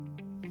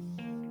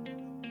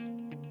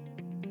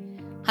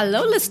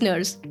Hello,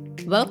 listeners.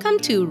 Welcome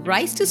to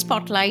Rise to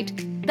Spotlight,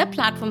 the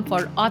platform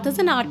for authors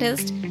and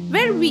artists,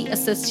 where we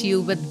assist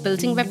you with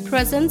building web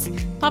presence,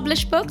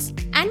 publish books,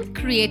 and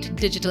create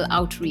digital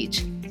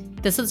outreach.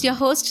 This is your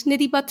host,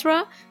 Nidhi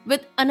Batra,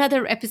 with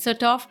another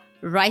episode of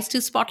Rise to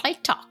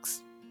Spotlight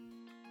Talks.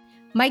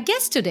 My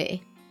guest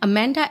today,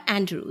 Amanda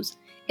Andrews,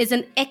 is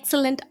an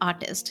excellent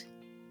artist.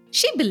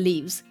 She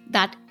believes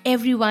that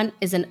everyone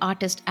is an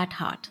artist at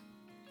heart.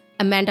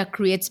 Amanda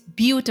creates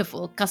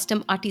beautiful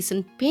custom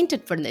artisan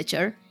painted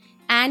furniture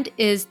and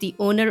is the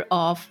owner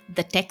of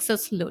the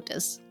Texas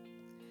Lotus.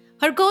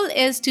 Her goal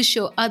is to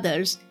show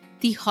others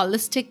the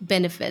holistic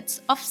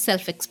benefits of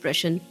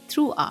self-expression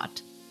through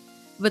art.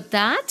 With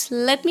that,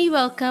 let me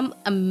welcome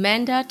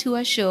Amanda to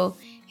our show.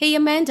 Hey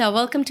Amanda,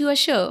 welcome to our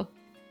show.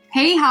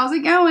 Hey, how's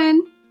it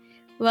going?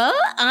 Well,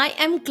 I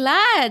am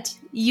glad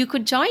you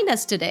could join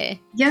us today.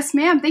 Yes,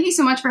 ma'am. Thank you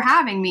so much for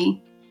having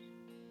me.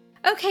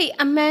 Okay,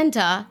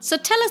 Amanda, so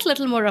tell us a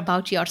little more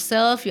about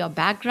yourself, your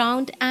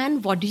background,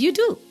 and what do you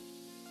do?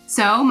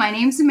 So my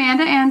name's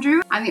Amanda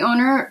Andrew. I'm the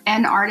owner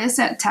and artist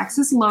at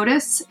Texas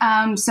Lotus.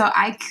 So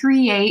I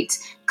create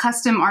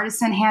custom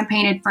artisan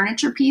hand-painted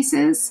furniture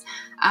pieces.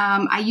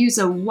 I use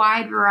a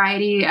wide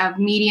variety of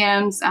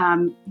mediums,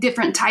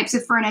 different types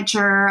of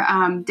furniture,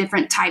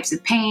 different types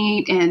of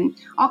paint, and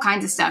all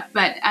kinds of stuff.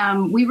 But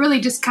we really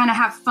just kind of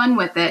have fun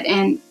with it.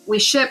 And we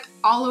ship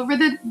all over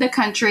the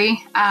country,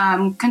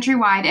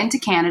 countrywide, and to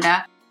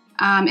Canada.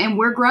 And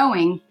we're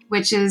growing,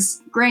 which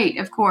is great,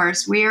 of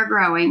course. We are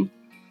growing.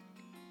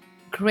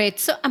 Great.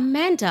 So,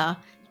 Amanda,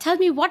 tell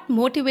me what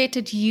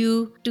motivated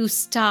you to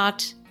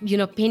start,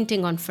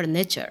 painting on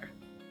furniture?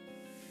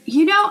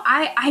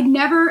 I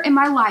never in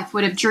my life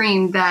would have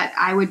dreamed that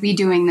I would be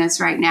doing this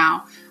right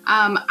now.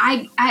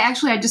 I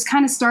just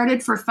kind of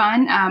started for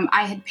fun.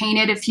 I had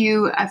painted a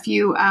few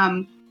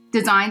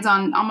designs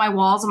on my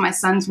walls, on my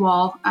son's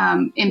wall.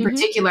 In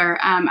particular,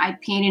 I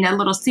painted a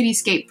little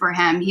cityscape for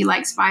him. He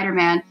likes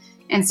Spider-Man.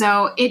 And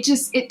so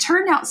it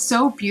turned out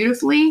so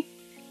beautifully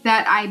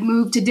that I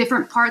moved to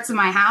different parts of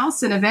my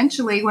house. And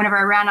eventually, whenever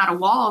I ran out of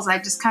walls, I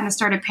just kind of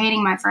started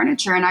painting my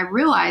furniture. And I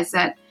realized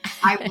that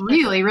I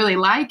really, really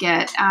like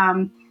it.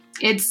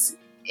 It's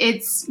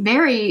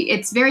very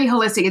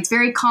holistic. It's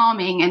very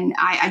calming. And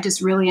I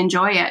just really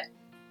enjoy it.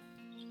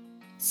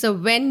 So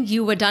when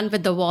you were done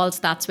with the walls,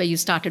 that's where you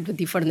started with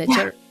the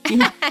furniture.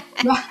 Yeah.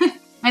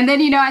 And then,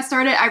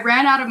 I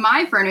ran out of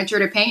my furniture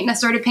to paint and I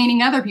started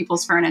painting other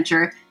people's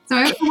furniture. So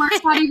it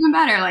works out even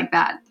better like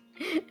that.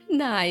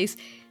 Nice.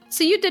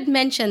 So you did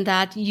mention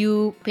that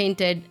you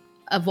painted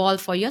a wall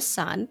for your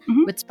son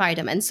with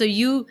Spider-Man. So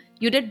you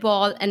did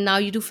wall and now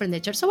you do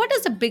furniture. So what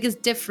is the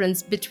biggest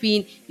difference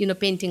between,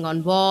 painting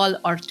on wall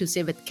or to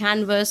say with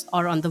canvas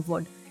or on the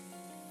wood?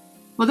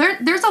 Well,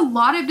 there's a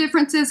lot of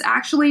differences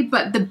actually,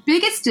 but the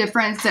biggest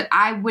difference that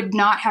I would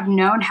not have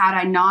known had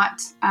I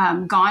not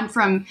gone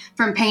from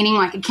painting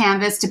like a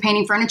canvas to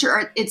painting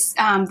furniture, it's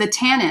the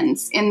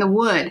tannins in the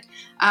wood.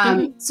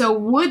 So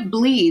wood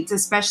bleeds,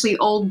 especially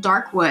old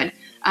dark wood.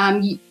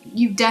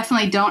 You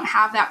definitely don't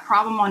have that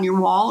problem on your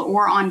wall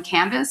or on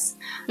canvas.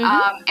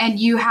 And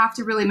you have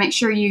to really make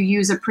sure you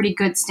use a pretty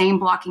good stain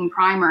blocking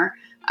primer,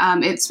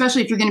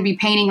 especially if you're going to be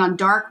painting on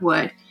dark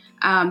wood.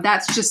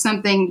 That's just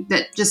something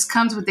that just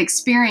comes with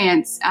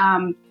experience.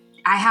 I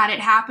had it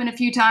happen a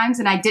few times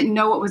and I didn't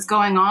know what was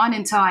going on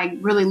until I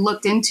really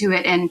looked into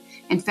it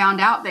and found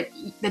out that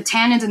the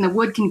tannins in the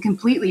wood can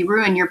completely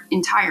ruin your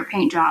entire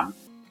paint job.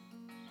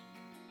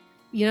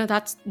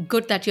 That's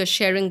good that you're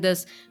sharing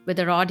this with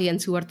our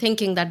audience who are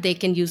thinking that they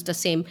can use the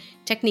same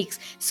techniques.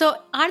 So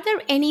are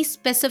there any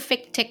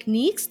specific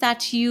techniques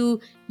that you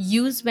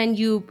use when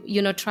you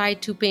try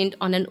to paint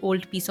on an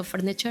old piece of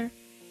furniture?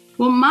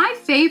 Well, my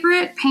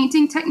favorite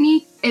painting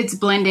technique is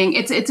blending.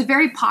 It's a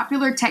very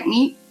popular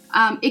technique.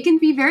 It can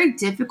be very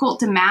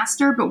difficult to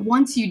master, but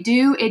once you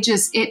do,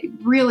 it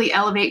really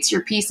elevates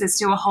your pieces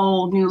to a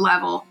whole new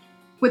level.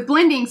 With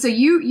blending, so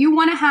you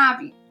want to have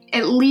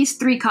at least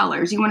 3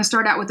 colors. You want to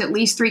start out with at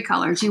least 3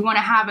 colors. You want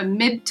to have a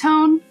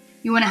mid-tone,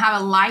 you want to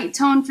have a light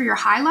tone for your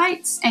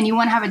highlights, and you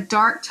want to have a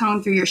dark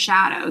tone for your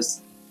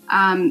shadows.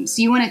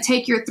 So you want to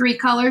take your 3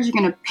 colors, you're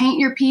going to paint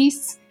your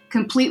piece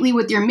completely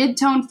with your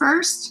mid-tone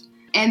first,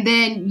 and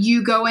then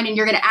you go in and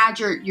you're going to add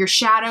your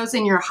shadows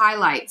and your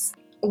highlights.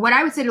 What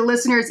I would say to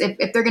listeners,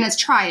 if they're going to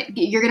try it,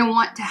 you're going to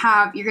want to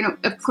have,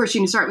 of course,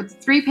 you can start with the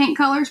 3 paint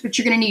colors, but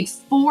you're going to need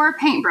 4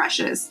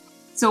 paintbrushes.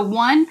 So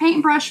 1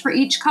 paintbrush for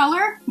each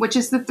color, which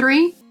is the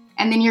 3,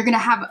 and then you're going to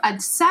have a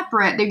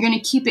separate, they're going to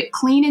keep it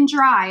clean and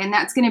dry, and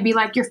that's going to be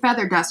like your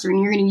feather duster,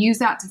 and you're going to use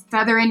that to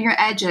feather in your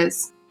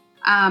edges.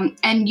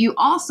 And you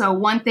also,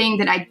 one thing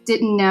that I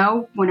didn't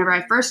know whenever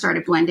I first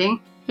started blending,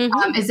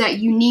 is that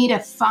you need a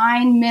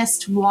fine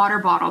mist water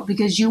bottle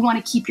because you want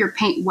to keep your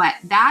paint wet.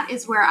 That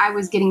is where I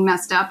was getting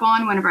messed up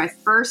on whenever I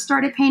first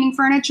started painting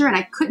furniture and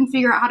I couldn't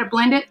figure out how to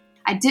blend it.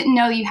 I didn't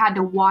know you had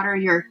to water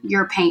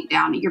your paint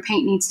down. Your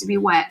paint needs to be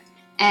wet.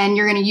 And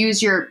you're going to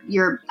use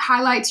your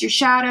highlights, your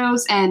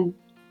shadows, and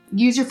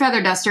use your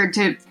feather duster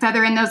to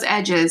feather in those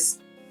edges.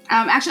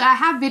 Actually, I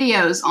have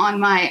videos on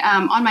my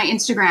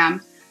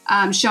Instagram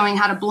showing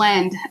how to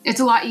blend. It's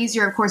a lot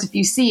easier, of course, if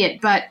you see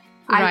it, but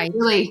Right.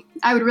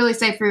 I would really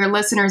say for your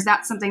listeners,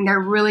 that's something they're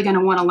really going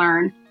to want to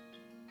learn.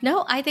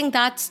 No, I think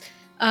that's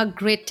a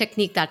great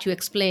technique that you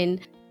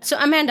explained. So,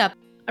 Amanda,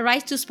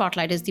 Rise to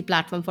Spotlight is the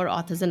platform for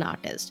authors and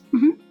artists.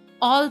 Mhm.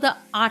 All the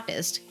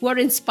artists who are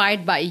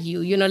inspired by you,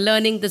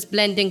 learning this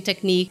blending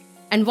technique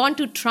and want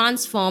to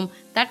transform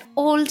that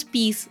old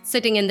piece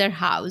sitting in their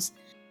house,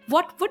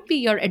 what would be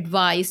your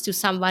advice to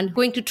someone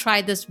going to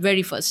try this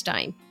very first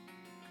time?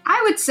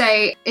 I would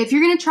say if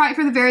you're going to try it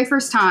for the very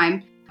first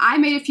time, I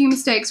made a few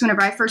mistakes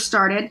whenever I first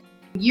started.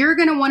 You're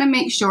going to want to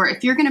make sure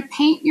if you're going to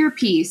paint your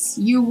piece,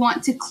 you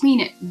want to clean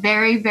it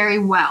very, very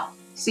well.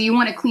 So you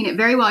want to clean it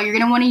very well. You're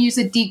going to want to use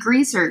a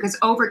degreaser because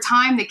over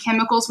time, the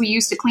chemicals we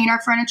use to clean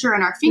our furniture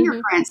and our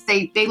fingerprints,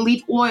 they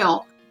leave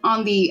oil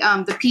on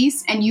the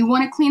piece, and you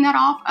want to clean that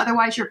off.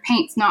 Otherwise, your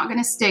paint's not going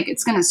to stick.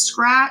 It's going to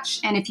scratch,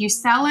 and if you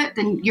sell it,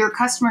 then your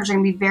customers are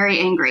going to be very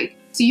angry.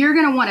 So you're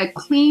going to want to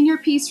clean your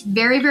piece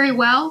very, very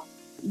well.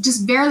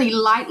 Just barely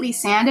lightly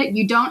sand it.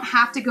 You don't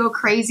have to go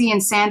crazy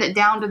and sand it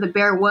down to the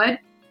bare wood.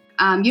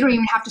 You don't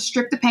even have to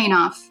strip the paint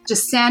off.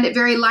 Just sand it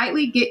very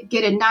lightly,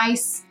 get a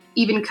nice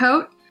even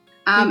coat.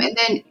 And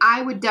then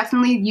I would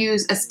definitely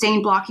use a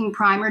stain blocking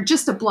primer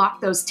just to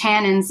block those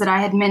tannins that I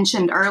had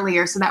mentioned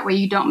earlier. So that way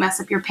you don't mess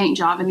up your paint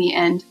job in the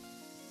end.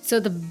 So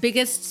the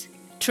biggest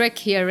trick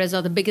here is,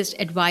 or the biggest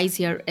advice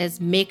here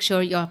is, make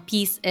sure your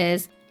piece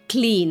is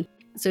clean.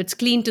 So it's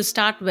clean to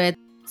start with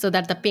so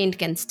that the paint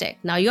can stick.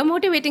 Now you're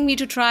motivating me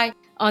to try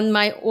on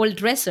my old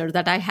dresser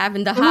that I have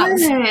in the house.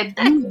 Good.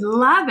 You would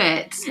love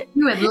it.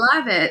 You would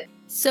love it.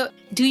 So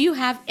do you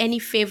have any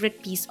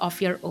favorite piece of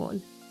your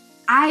own?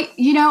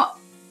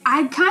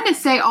 I'd kind of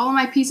say all of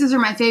my pieces are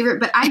my favorite,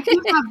 but I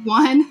do have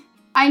one.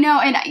 I know,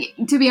 and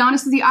to be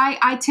honest with you,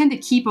 I tend to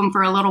keep them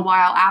for a little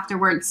while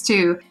afterwards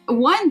too.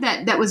 One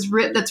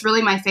that's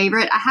really my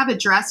favorite. I have a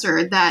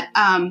dresser that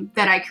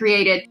I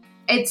created.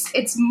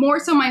 It's more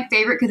so my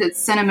favorite because it's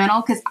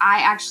sentimental because I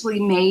actually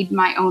made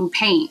my own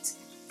paint.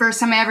 First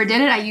time I ever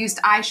did it, I used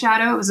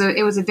eyeshadow.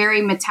 It was a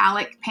very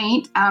metallic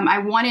paint.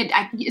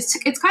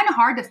 It's kind of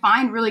hard to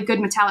find really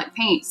good metallic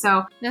paint,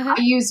 so I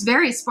used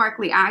very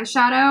sparkly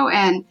eyeshadow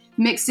and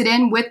mixed it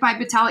in with my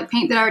metallic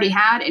paint that I already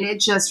had, and it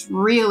just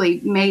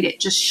really made it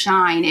just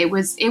shine. It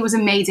was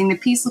amazing. The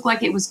piece looked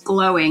like it was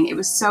glowing. It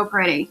was so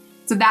pretty.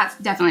 So that's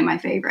definitely my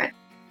favorite.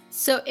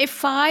 So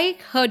if I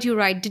heard you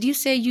right, did you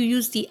say you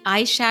used the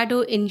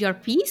eyeshadow in your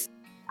piece?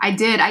 I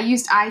did. I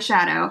used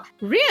eyeshadow.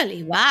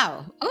 Really?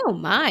 Wow. Oh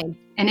my.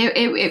 And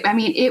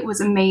it was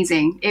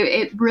amazing.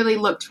 It really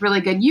looked really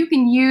good. You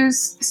can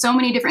use so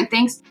many different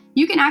things.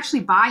 You can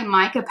actually buy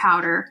mica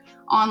powder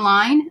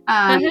online.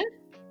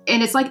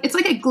 And it's like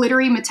a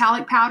glittery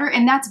metallic powder,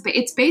 and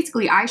it's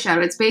basically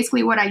eyeshadow. It's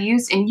basically what I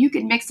used, and you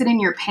can mix it in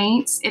your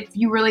paints if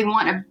you really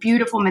want a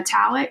beautiful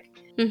metallic.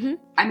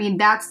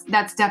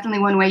 That's definitely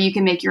one way you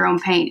can make your own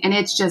paint, and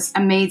it's just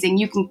amazing.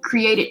 You can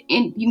create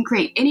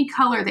any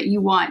color that you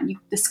want.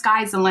 The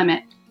sky's the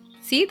limit.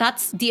 See,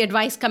 that's the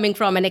advice coming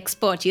from an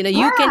expert. You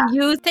can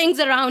use things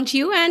around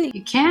you, and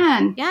you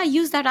can. Yeah,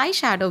 use that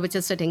eyeshadow which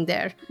is sitting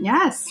there.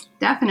 Yes,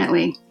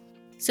 definitely.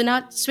 So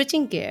now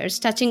switching gears,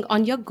 touching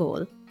on your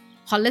goal,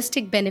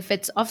 holistic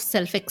benefits of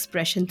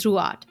self-expression through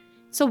art.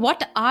 So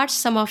what are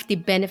some of the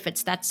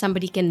benefits that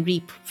somebody can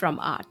reap from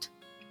art?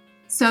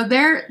 So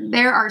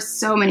there are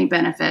so many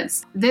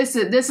benefits. This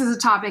is a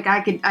topic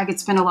I could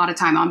spend a lot of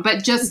time on,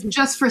 but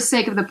just for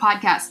sake of the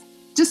podcast,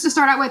 just to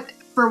start out with,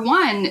 for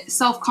one,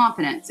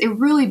 self-confidence. It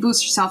really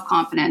boosts your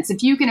self-confidence.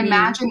 If you can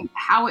imagine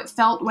how it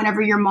felt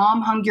whenever your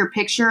mom hung your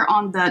picture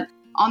on the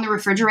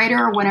refrigerator,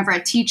 or whenever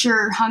a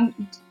teacher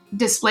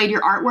displayed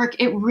your artwork,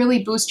 it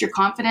really boosts your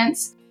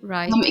confidence.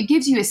 Right. It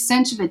gives you a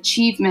sense of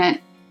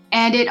achievement,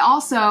 and it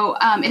also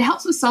it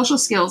helps with social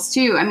skills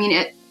too.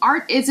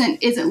 Art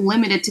isn't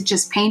limited to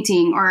just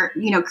painting or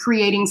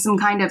creating some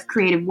kind of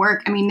creative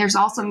work. There's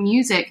also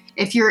music.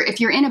 If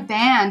you're in a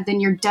band, then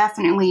you're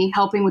definitely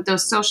helping with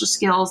those social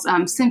skills,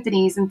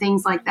 symphonies and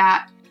things like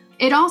that.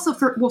 It also,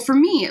 for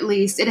me at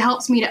least, it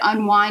helps me to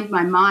unwind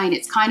my mind.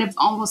 It's kind of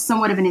almost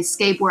somewhat of an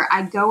escape where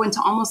I go into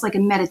almost like a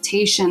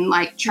meditation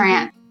like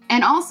trance.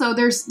 And also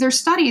there's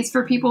studies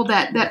for people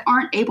that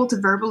aren't able to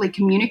verbally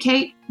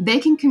communicate. They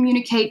can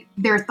communicate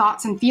their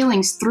thoughts and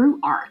feelings through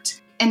art.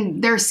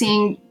 And they're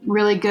seeing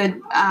really good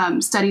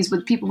studies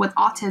with people with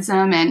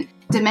autism and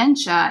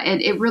dementia.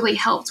 It really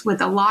helps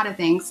with a lot of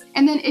things.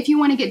 And then if you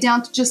want to get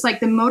down to just like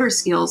the motor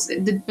skills,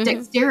 the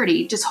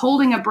dexterity, just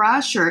holding a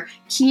brush or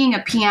keying a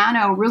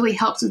piano really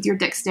helps with your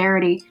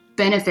dexterity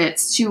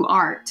benefits to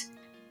art.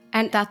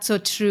 And that's so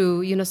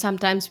true.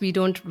 Sometimes we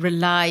don't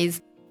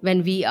realize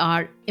when we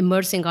are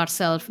immersing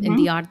ourselves in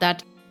the art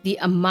that the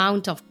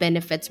amount of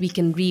benefits we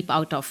can reap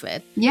out of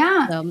it.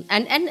 Yeah.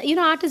 And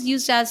art is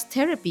used as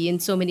therapy in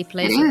so many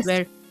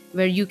places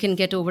where you can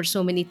get over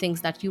so many things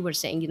that you were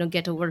saying,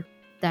 get over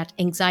that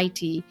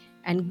anxiety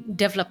and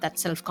develop that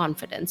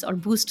self-confidence or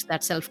boost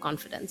that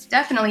self-confidence.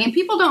 Definitely. And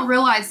people don't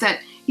realize that,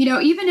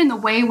 even in the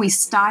way we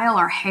style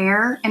our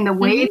hair and the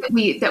way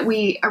that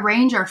we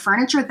arrange our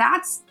furniture,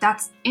 that's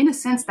in a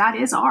sense, that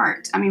is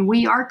art. I mean,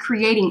 we are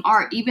creating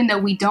art, even though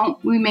we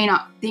may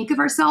not think of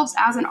ourselves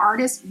as an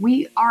artist.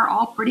 We are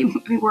all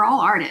we're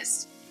all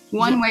artists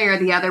one way or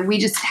the other. We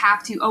just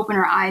have to open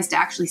our eyes to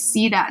actually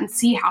see that and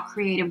see how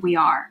creative we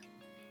are.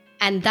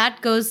 And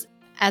that goes,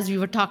 as we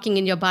were talking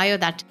in your bio,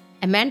 that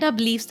Amanda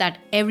believes that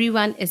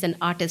everyone is an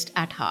artist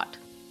at heart.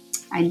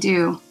 I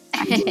do.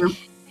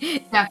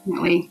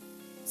 Definitely.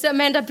 So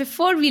Amanda,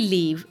 before we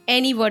leave,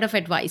 any word of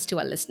advice to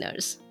our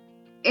listeners?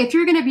 If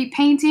you're going to be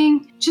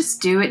painting,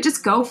 just do it.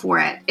 Just go for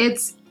it.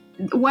 It's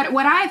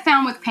what I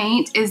found with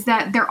paint is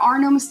that there are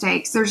no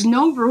mistakes. There's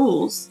no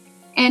rules.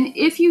 And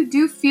if you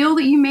do feel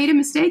that you made a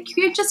mistake,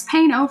 you can just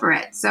paint over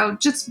it. So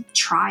just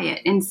try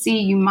it and see.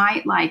 You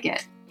might like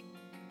it.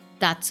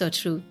 That's so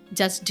true.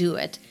 Just do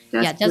it.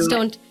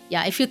 Don't.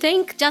 Yeah, if you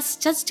think,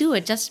 just do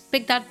it. Just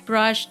pick that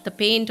brush, the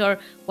paint, or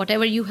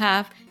whatever you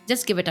have.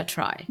 Just give it a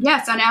try.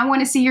 Yes, and I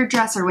want to see your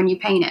dresser when you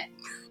paint it.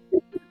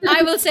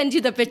 I will send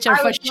you the picture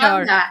for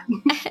sure. Love that.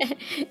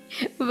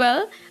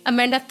 Well,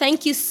 Amanda,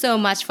 thank you so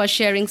much for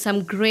sharing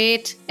some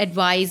great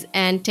advice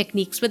and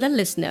techniques with the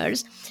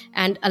listeners.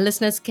 And our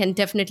listeners can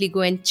definitely go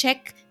and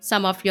check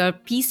some of your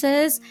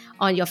pieces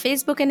on your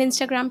Facebook and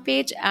Instagram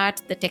page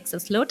at the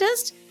Texas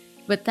Lotus.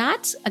 With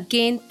that,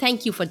 again,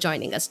 thank you for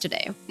joining us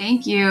today.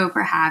 Thank you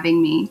for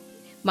having me.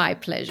 My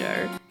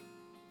pleasure.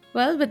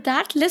 Well, with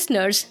that,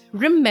 listeners,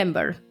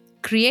 remember,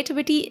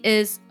 creativity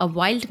is a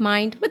wild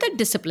mind with a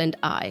disciplined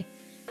eye.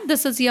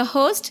 This is your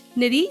host,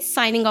 Nidhi,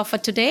 signing off for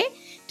today.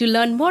 To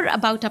learn more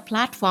about our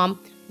platform,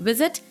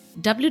 visit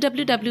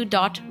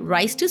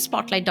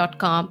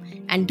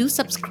www.risetospotlight.com and do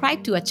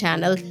subscribe to our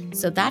channel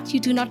so that you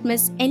do not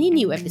miss any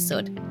new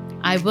episode.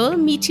 I will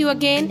meet you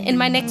again in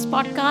my next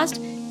podcast.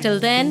 Till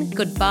then,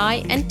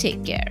 goodbye and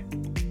take care.